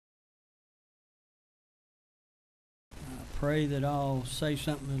pray that I'll say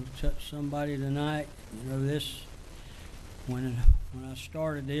something that'll touch somebody tonight. You know, when I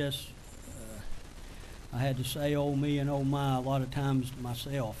started this, I had to say "oh me" and "oh my" a lot of times to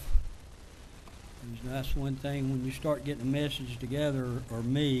myself. That's one thing when you start getting a message together, or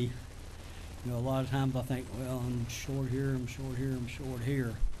me, a lot of times I think, well, I'm short here, I'm short here, I'm short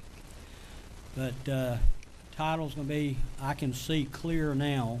here. But title's going to be, I Can See Clear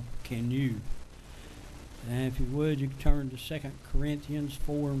Now, Can You? And if you would, you can turn to 2 Corinthians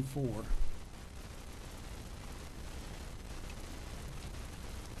 4:4.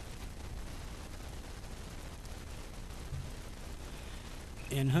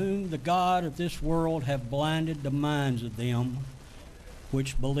 In whom the God of this world hath blinded the minds of them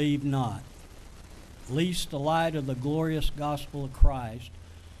which believe not, lest the light of the glorious gospel of Christ,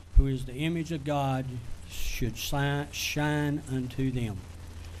 who is the image of God, should shine unto them.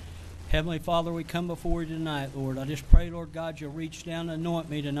 Heavenly Father, we come before you tonight, Lord. I just pray, Lord God, you'll reach down and anoint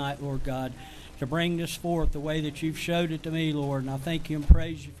me tonight, Lord God, to bring this forth the way that you've showed it to me, Lord. And I thank you and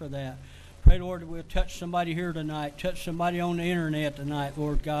praise you for that. Pray, Lord, that we'll touch somebody here tonight, touch somebody on the internet tonight,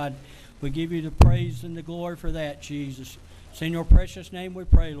 Lord God. We give you the praise and the glory for that, Jesus. It's in your precious name we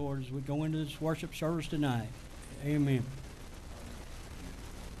pray, Lord, as we go into this worship service tonight. Amen.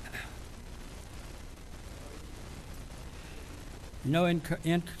 You know,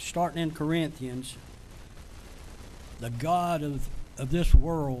 starting in Corinthians, the God of this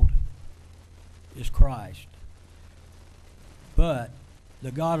world is Christ. But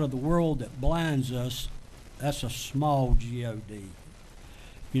the God of the world that blinds us, that's a small G-O-D.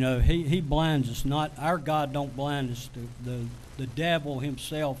 You know, he blinds us. Not our God don't blind us. The devil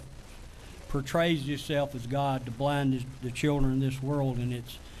himself portrays himself as God to blind the children in this world, and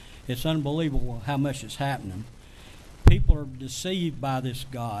it's unbelievable how much is happening. People are deceived by this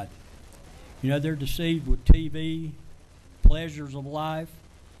God. You know, they're deceived with TV, pleasures of life,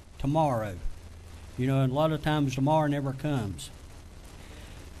 tomorrow. You know, and a lot of times tomorrow never comes.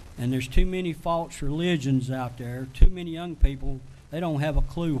 And there's too many false religions out there, too many young people, they don't have a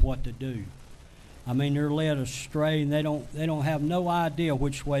clue what to do. I mean, they're led astray, and they don't have no idea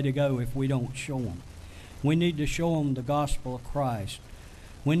which way to go if we don't show them. We need to show them the gospel of Christ.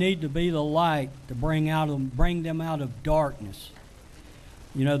 We need to be the light to bring them out of darkness.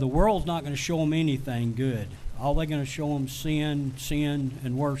 You know, the world's not going to show them anything good. All they're going to show them sin,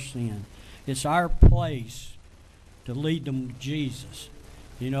 and worse sin. It's our place to lead them to Jesus.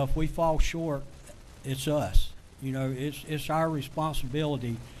 You know, if we fall short, it's us. You know, it's our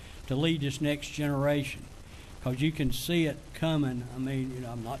responsibility to lead this next generation, because you can see it coming. I mean, you know,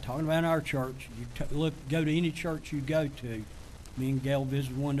 I'm not talking about our church. You go to any church you go to. Me and Gail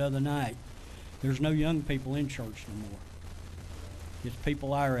visited one the other night. There's no young people in church no more. It's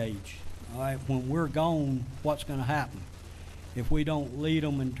people our age. All right, when we're gone, what's going to happen? If we don't lead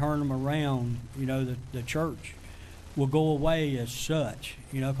them and turn them around, you know, the church will go away as such,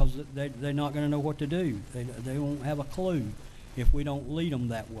 you know, because they're not going to know what to do. They won't have a clue if we don't lead them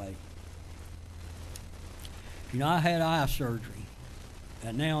that way. You know, I had eye surgery,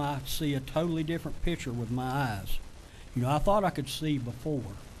 and now I see a totally different picture with my eyes. You know, I thought I could see before,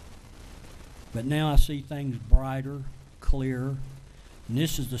 but now I see things brighter, clearer, and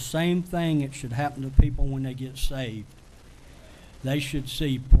this is the same thing that should happen to people when they get saved. They should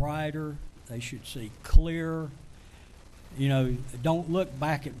see brighter, they should see clearer. You know, don't look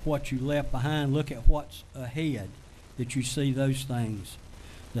back at what you left behind, look at what's ahead, that you see those things.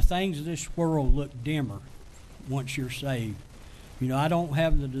 The things of this world look dimmer once you're saved. You know, I don't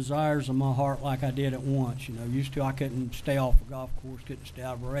have the desires of my heart like I did at once. You know, used to I couldn't stay off a golf course, couldn't stay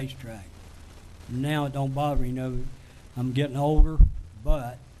out of a racetrack. Now it don't bother me. You know, I'm getting older,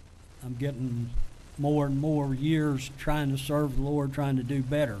 but I'm getting more and more years trying to serve the Lord, trying to do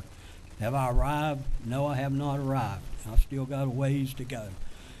better. Have I arrived? No, I have not arrived. I still got a ways to go.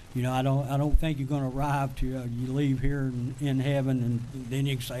 You know, I don't think you're going to arrive till you leave here in heaven, and then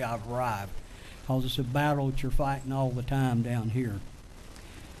you can say I've arrived. Because it's a battle that you're fighting all the time down here.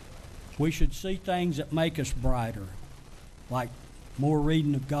 We should see things that make us brighter, like more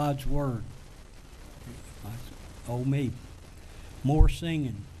reading of God's Word. Oh, me. More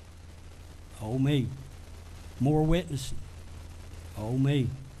singing. Oh, me. More witnessing. Oh, me.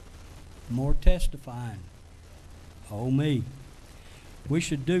 More testifying. Oh, me. We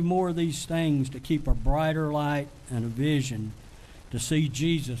should do more of these things to keep a brighter light and a vision to see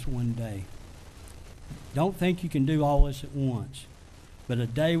Jesus one day. Don't think you can do all this at once. But a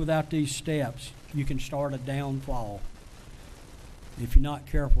day without these steps, you can start a downfall. If you're not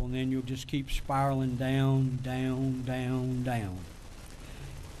careful, then you'll just keep spiraling down, down, down, down.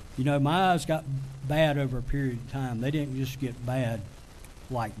 You know, my eyes got bad over a period of time. They didn't just get bad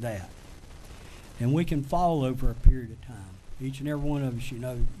like that. And we can fall over a period of time. Each and every one of us, you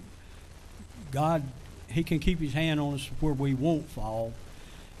know, God, He can keep His hand on us where we won't fall.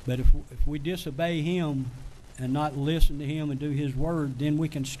 But if we disobey Him and not listen to Him and do His word, then we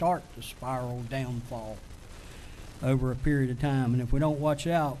can start the spiral downfall over a period of time. And if we don't watch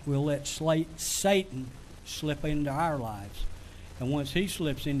out, we'll let Satan slip into our lives. And once he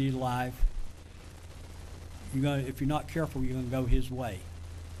slips into your life, if you're not careful, you're going to go his way.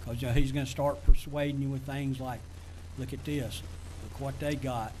 Because he's going to start persuading you with things like, look at this, look what they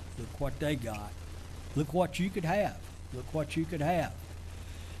got, look what they got, look what you could have, look what you could have.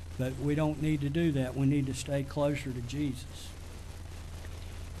 But we don't need to do that. We need to stay closer to Jesus.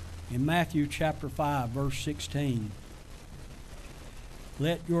 In Matthew chapter 5, verse 16,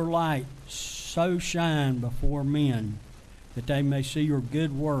 let your light so shine before men that they may see your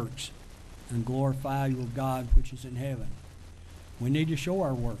good works and glorify your God which is in heaven. We need to show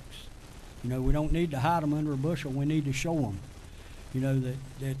our works. You know, we don't need to hide them under a bushel. We need to show them. You know,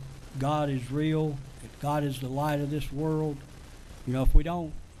 that God is real, that God is the light of this world. You know, if we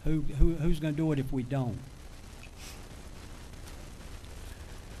don't, who's going to do it if we don't?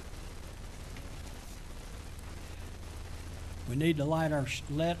 We need to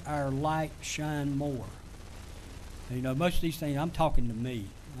let our light shine more. You know, most of these things, I'm talking to me.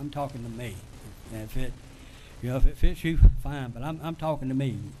 And if it fits you, fine. But I'm talking to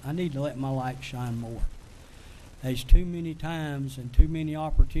me. I need to let my light shine more. There's too many times and too many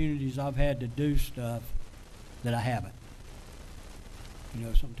opportunities I've had to do stuff that I haven't. You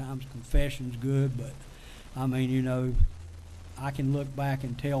know, sometimes confession's good, but I mean, you know, I can look back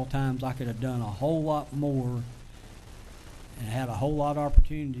and tell times I could have done a whole lot more and had a whole lot of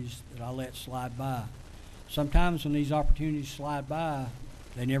opportunities that I let slide by. Sometimes when these opportunities slide by,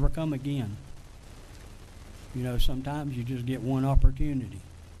 they never come again. You know, sometimes you just get one opportunity.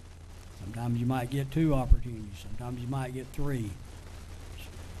 Sometimes you might get two opportunities. Sometimes you might get three.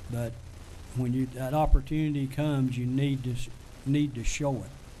 But when that opportunity comes, you need to show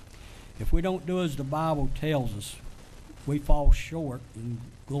it. If we don't do as the Bible tells us, we fall short in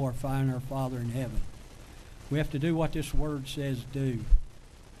glorifying our Father in heaven. We have to do what this Word says do. You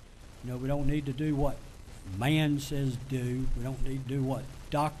know, we don't need to do what man says do. We don't need to do what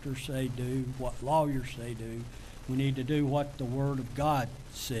doctors say do, what lawyers say do. We need to do what the Word of God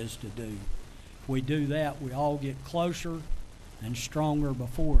says to do. If we do that, we all get closer and stronger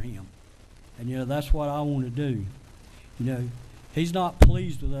before Him. And, you know, that's what I want to do. You know, He's not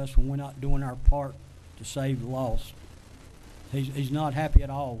pleased with us when we're not doing our part to save the lost. He's not happy at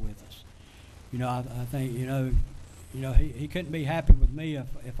all with us. You know, I think, you know, he couldn't be happy with me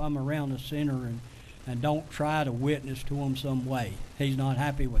if I'm around a sinner and don't try to witness to him some way. He's not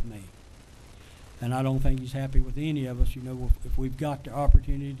happy with me. And I don't think He's happy with any of us. You know, if we've got the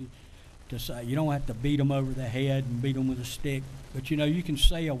opportunity to say, you don't have to beat them over the head and beat them with a stick, but, you know, you can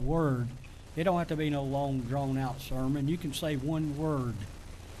say a word. It don't have to be no long, drawn-out sermon. You can say one word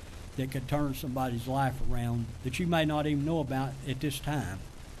that could turn somebody's life around that you may not even know about at this time.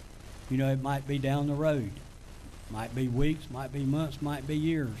 You know, it might be down the road. Might be weeks, might be months, might be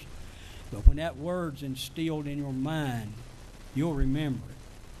years. But when that word's instilled in your mind, you'll remember it.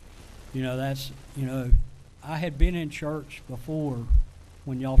 You know, I had been in church before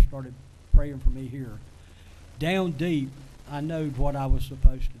when y'all started praying for me here. Down deep, I knowed what I was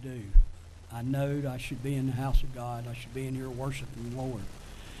supposed to do. I knowed I should be in the house of God. I should be in here worshiping the Lord.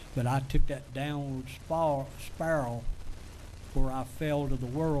 But I took that downward spiral where I fell to the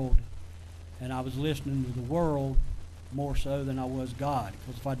world, and I was listening to the world more so than I was God.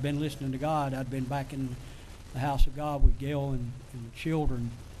 Because if I'd been listening to God, I'd been back in the house of God with Gail and the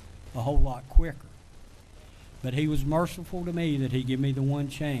children a whole lot quicker. But He was merciful to me that He gave me the one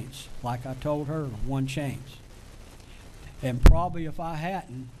chance. Like I told her, one chance. And probably if I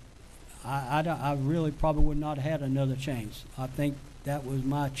hadn't, I really probably would not have had another chance. I think that was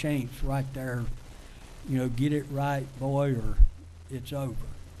my chance right there. You know, get it right, boy, or it's over.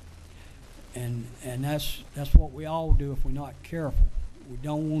 And that's what we all do if we're not careful. We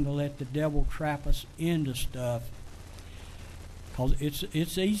don't want to let the devil trap us into stuff, because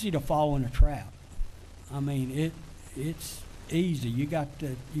it's easy to fall in a trap. I mean, it's easy. You got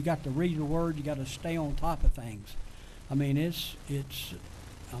to read the Word. You got to stay on top of things. I mean,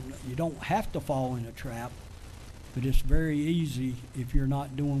 you don't have to fall in a trap, but it's very easy if you're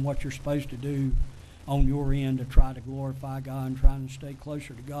not doing what you're supposed to do on your end to try to glorify God and trying to stay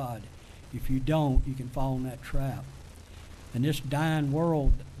closer to God. If you don't, you can fall in that trap. In this dying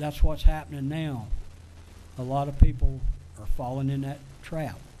world, that's what's happening now. A lot of people are falling in that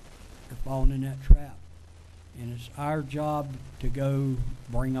trap. They're falling in that trap. And it's our job to go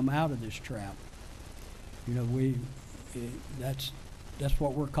bring them out of this trap. You know, that's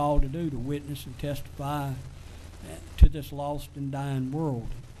what we're called to do, to witness and testify to this lost and dying world.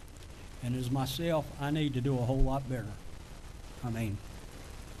 And as myself, I need to do a whole lot better. I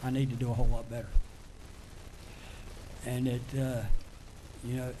need to do a whole lot better. And it's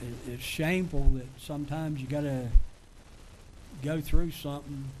shameful that sometimes you got to go through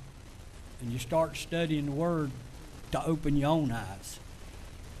something and you start studying the Word to open your own eyes.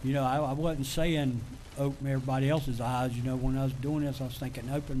 You know, I wasn't saying open everybody else's eyes. You know, when I was doing this, I was thinking,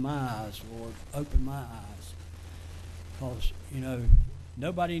 open my eyes, Lord, open my eyes. Because, you know,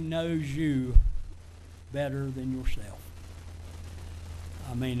 nobody knows you better than yourself.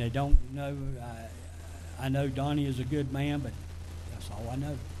 I mean, they don't know. I know Donnie is a good man, but that's all I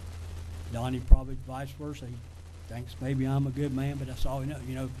know. Donnie probably vice versa. He thinks maybe I'm a good man, but that's all he knows.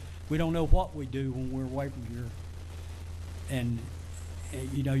 You know, we don't know what we do when we're away from here. And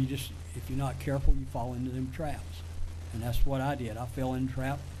you know, if you're not careful, you fall into them traps. And that's what I did. I fell in a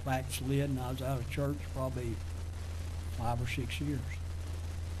trap, backslid, and I was out of church probably 5 or 6 years.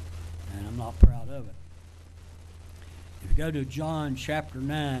 And I'm not proud of it. If you go to John chapter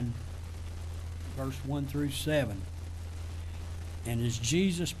 9, verse 1 through 7, and as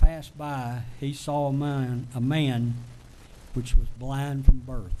Jesus passed by, he saw a man which was blind from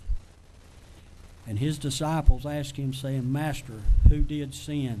birth. And his disciples asked him, saying, Master, who did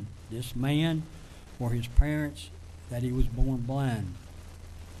sin, this man or his parents, that he was born blind?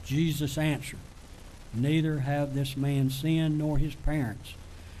 Jesus answered, Neither have this man sinned nor his parents,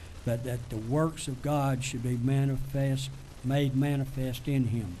 but that the works of God should be made manifest in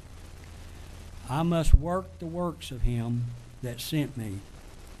him. I must work the works of him that sent me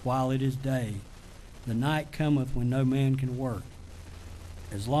while it is day. The night cometh when no man can work.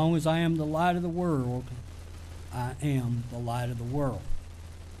 As long as I am the light of the world, I am the light of the world.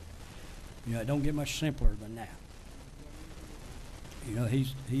 You know, it don't get much simpler than that. You know,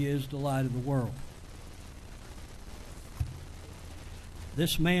 he is the light of the world.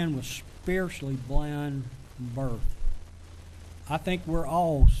 This man was spiritually blind from birth. I think we're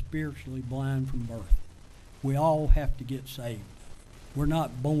all spiritually blind from birth. We all have to get saved. We're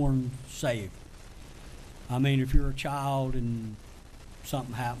not born saved. I mean, if you're a child and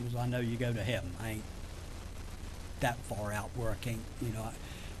something happens, I know you go to heaven. I ain't that far out where I can't, you know,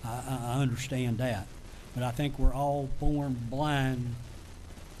 I understand that. But I think we're all born blind,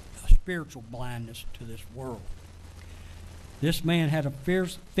 a spiritual blindness to this world. This man had a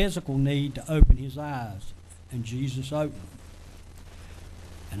physical need to open his eyes, and Jesus opened them.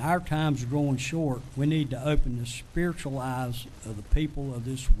 And our times are growing short. We need to open the spiritual eyes of the people of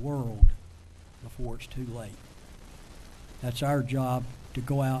this world before it's too late. That's our job, to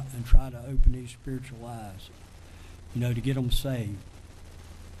go out and try to open these spiritual eyes, you know, to get them saved.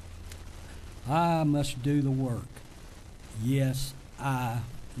 I must do the work. Yes, I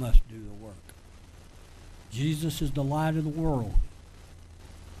must do the work. Jesus is the light of the world,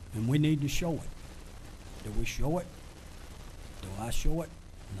 and we need to show it. Do we show it? Do I show it?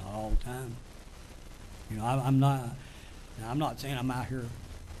 Not all the time. You know, I'm not saying I'm out here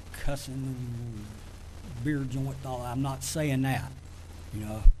cussing and beer joint and all that. I'm not saying that. You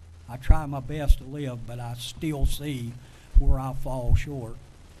know, I try my best to live, but I still see where I fall short.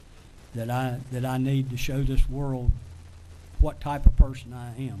 That I need to show this world what type of person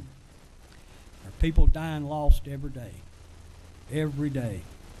I am. There are people dying lost every day. Every day.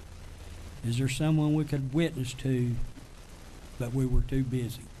 Is there someone we could witness to, but we were too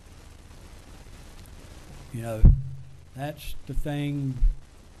busy? You know, that's the thing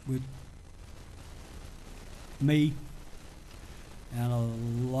with me and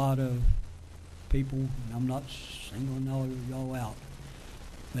a lot of people. And I'm not singling all of y'all out,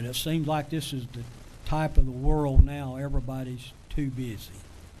 but it seems like this is the type of the world now. Everybody's too busy.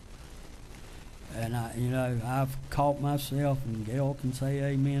 And I've caught myself, and Gail can say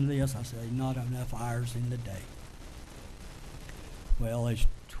amen to this. I say, not enough hours in the day. Well, there's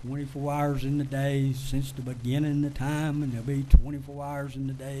 24 hours in the day since the beginning of time, and there'll be 24 hours in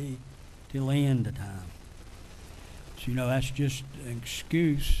the day till the end of time. So, you know, that's just an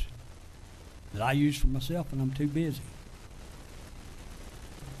excuse that I use for myself, and I'm too busy.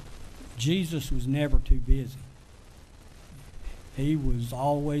 Jesus was never too busy. He was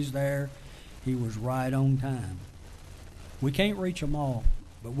always there. He was right on time. We can't reach them all,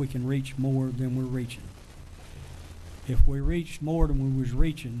 but we can reach more than we're reaching. If we reached more than we was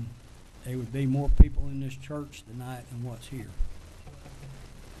reaching, there would be more people in this church tonight than what's here.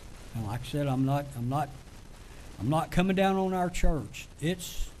 And like I said, I'm not coming down on our church.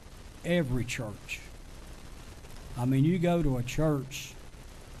 It's every church. I mean, you go to a church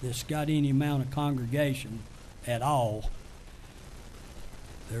that's got any amount of congregation at all,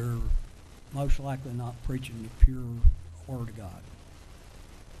 they're most likely not preaching the pure Word of God.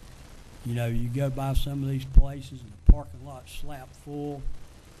 You know, you go by some of these places and the parking lot's slap full,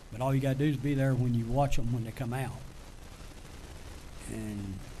 but all you got to do is be there when you watch them when they come out.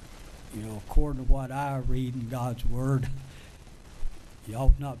 And, you know, according to what I read in God's Word, you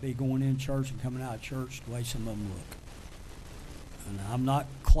ought not be going in church and coming out of church the way some of them look. And I'm not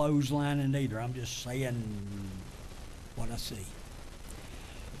clotheslining either. I'm just saying what I see.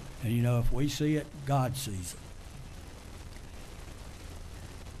 And, you know, if we see it, God sees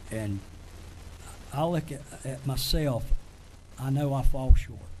it. And I look at myself, I know I fall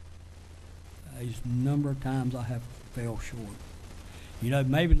short. There's a number of times I have fell short. You know,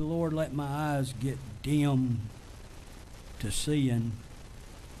 maybe the Lord let my eyes get dim to seeing,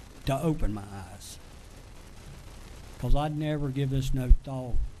 to open my eyes. Because I'd never give this no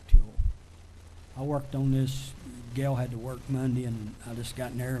thought till I worked on this. Gail had to work Monday, and I just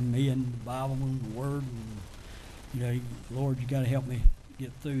got in there and me and the Bible and the Word. And, you know, Lord, you got to help me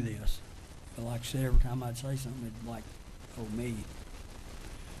get through this. But like I said, every time I'd say something, it'd like, oh, me.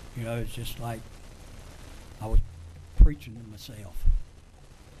 You know, it's just like I was preaching to myself.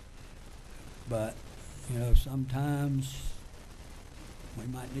 But, you know, sometimes we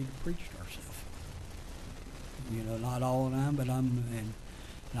might need to preach to ourselves. You know, not all the time, but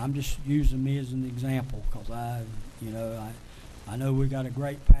I'm just using me as an example because I know we got a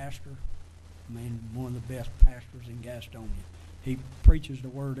great pastor. I mean, one of the best pastors in Gastonia. He preaches the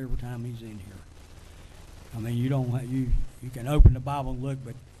Word every time he's in here. I mean, you can open the Bible and look,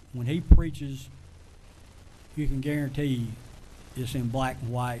 but when he preaches, you can guarantee it's in black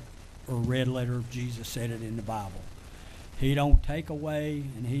and white or red letter if Jesus said it in the Bible. He don't take away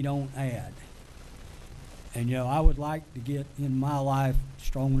and he don't add. And, you know, I would like to get in my life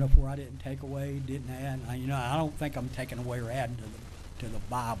strong enough where I didn't take away, didn't add. I don't think I'm taking away or adding to the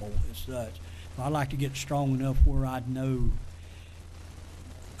Bible as such. But I'd like to get strong enough where I'd know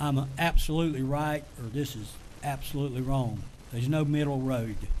I'm absolutely right or this is absolutely wrong. There's no middle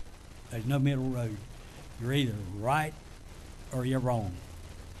road. There's no middle road. You're either right or you're wrong.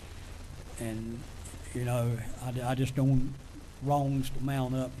 And, you know, I just don't want wrongs to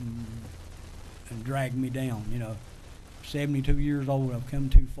mount up and drag me down. You know, 72 years old, I've come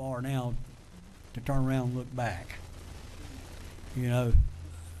too far now to turn around and look back. You know,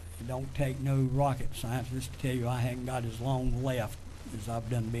 it don't take no rocket scientist to tell you I haven't got as long left as I've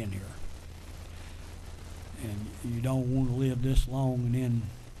done been here. And you don't want to live this long and then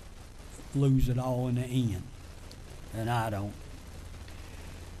lose it all in the end. And I don't.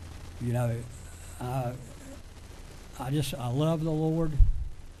 You know, I love the Lord.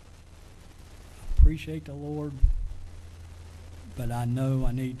 I appreciate the Lord. But I know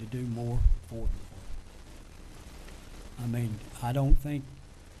I need to do more for the Lord. I mean, I don't think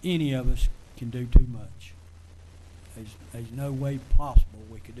any of us can do too much. There's no way possible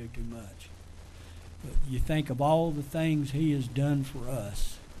we could do too much. But you think of all the things He has done for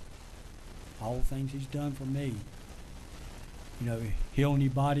us, all the things He's done for me. You know, healing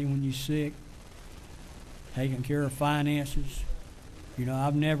your body when you're sick, taking care of finances. You know,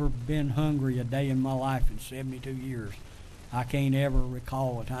 I've never been hungry a day in my life in 72 years. I can't ever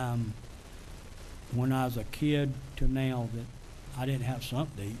recall a time when I was a kid to now that I didn't have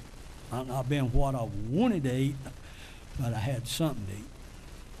something to eat. I've not been what I wanted to eat, but I had something to eat.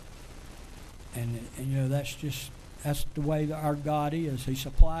 And you know, that's the way that our God is. He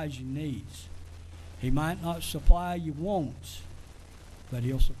supplies your needs. He might not supply your wants, but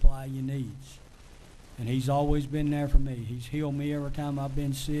He'll supply your needs. And He's always been there for me. He's healed me every time I've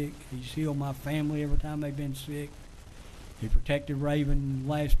been sick. He's healed my family every time they've been sick. He protected Raven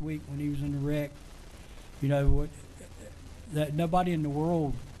last week when he was in the wreck. You know, that nobody in the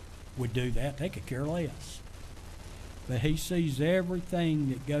world would do that. They could care less. But He sees everything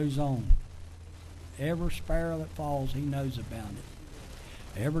that goes on. Every sparrow that falls, He knows about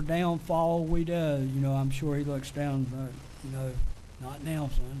it. Every downfall we do, you know, I'm sure He looks down, you know, not now,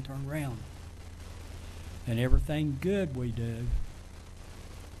 son, turn around. And everything good we do,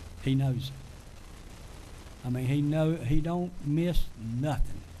 He knows it. I mean, He don't miss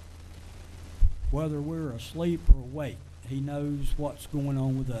nothing. Whether we're asleep or awake, He knows what's going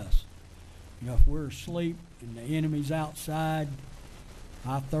on with us. You know, if we're asleep and the enemy's outside,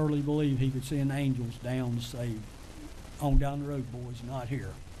 I thoroughly believe He could send angels down to say, on down the road, boys, not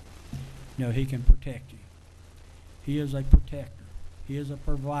here. You know, He can protect you. He is a protector. He is a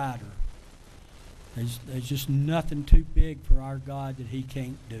provider. There's just nothing too big for our God that He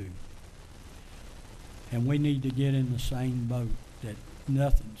can't do. And we need to get in the same boat, that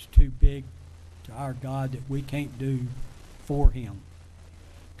nothing's too big to our God that we can't do for Him,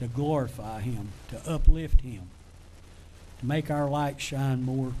 to glorify Him, to uplift Him, to make our light shine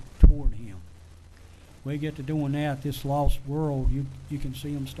more toward Him. We get to doing that, this lost world, you can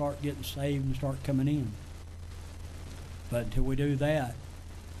see them start getting saved and start coming in. But until we do that,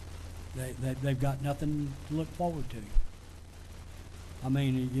 they've got nothing to look forward to. I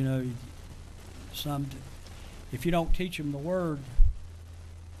mean, you know, if you don't teach them the Word,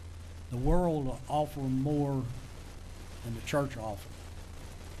 the world will offer them more than the church offers.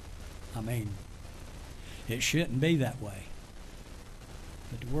 I mean, it shouldn't be that way.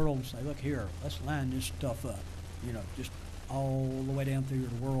 But the world will say, look here, let's line this stuff up. You know, just all the way down through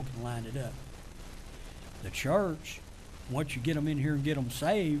the world can line it up. The church, once you get them in here and get them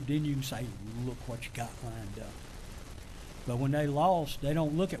saved, then you can say, look what you got lined up. But when they lost, they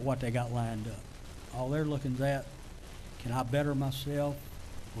don't look at what they got lined up. All they're looking at, can I better myself?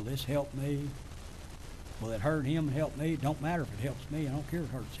 Will this help me? Will it hurt him and help me? It don't matter if it helps me. I don't care if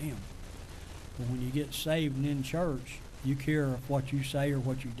it hurts him. But when you get saved and in church, you care if what you say or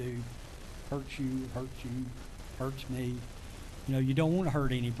what you do hurts you, hurts me. You know, you don't want to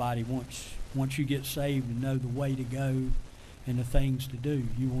hurt anybody once you get saved and know the way to go and the things to do.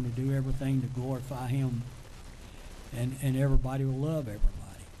 You want to do everything to glorify Him, and everybody will love everybody.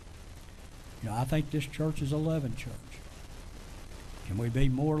 You know, I think this church is a loving church. Can we be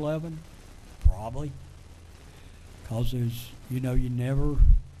more loving? Probably. Because there's, you know,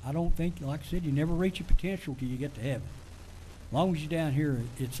 I don't think, like I said, you never reach your potential till you get to heaven. As long as you're down here,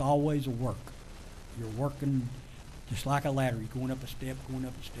 it's always a work. You're working just like a ladder. You're going up a step, going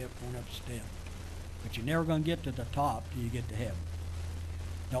up a step, going up a step. But you're never going to get to the top till you get to heaven.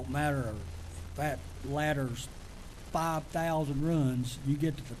 Don't matter if that ladder's 5,000 runs, you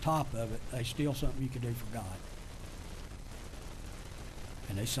get to the top of it, there's still something you can do for God.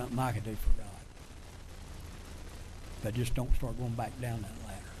 And there's something I can do for God. But just don't start going back down that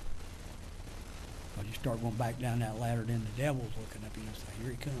ladder. Because you start going back down that ladder, then the devil's looking up at you and say,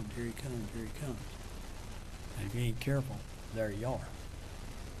 here he comes, here he comes, here he comes. And if you ain't careful, there you are.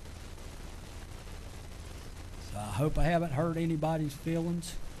 So I hope I haven't hurt anybody's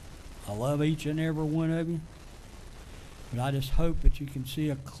feelings. I love each and every one of you. But I just hope that you can see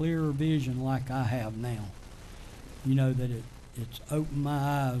a clearer vision like I have now. You know, that it's opened my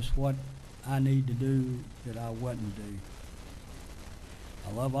eyes what I need to do that I wouldn't do.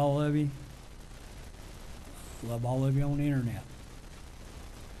 I love all of you. I love all of you on the internet.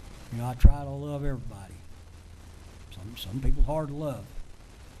 You know, I try to love everybody. Some people hard to love.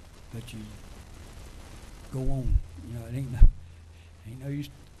 But you go on. You know, it ain't no use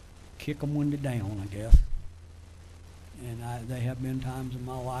to kick them when they're down, I guess. And they have been times in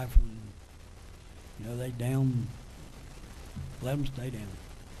my life when, you know, they down, let them stay down.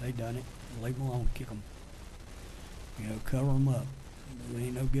 They done it. Leave them alone, kick them. You know, cover them up. It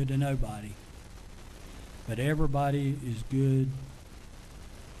ain't no good to nobody. But everybody is good.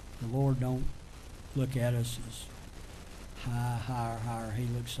 The Lord don't look at us as higher. He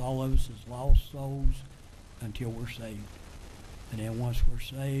looks at all of us as lost souls until we're saved. And then once we're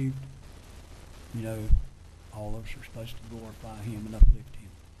saved, you know, all of us are supposed to glorify Him and uplift Him.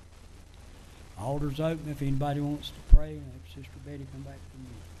 Altar's open if anybody wants to pray. And Sister Betty come back from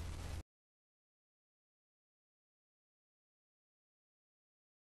you.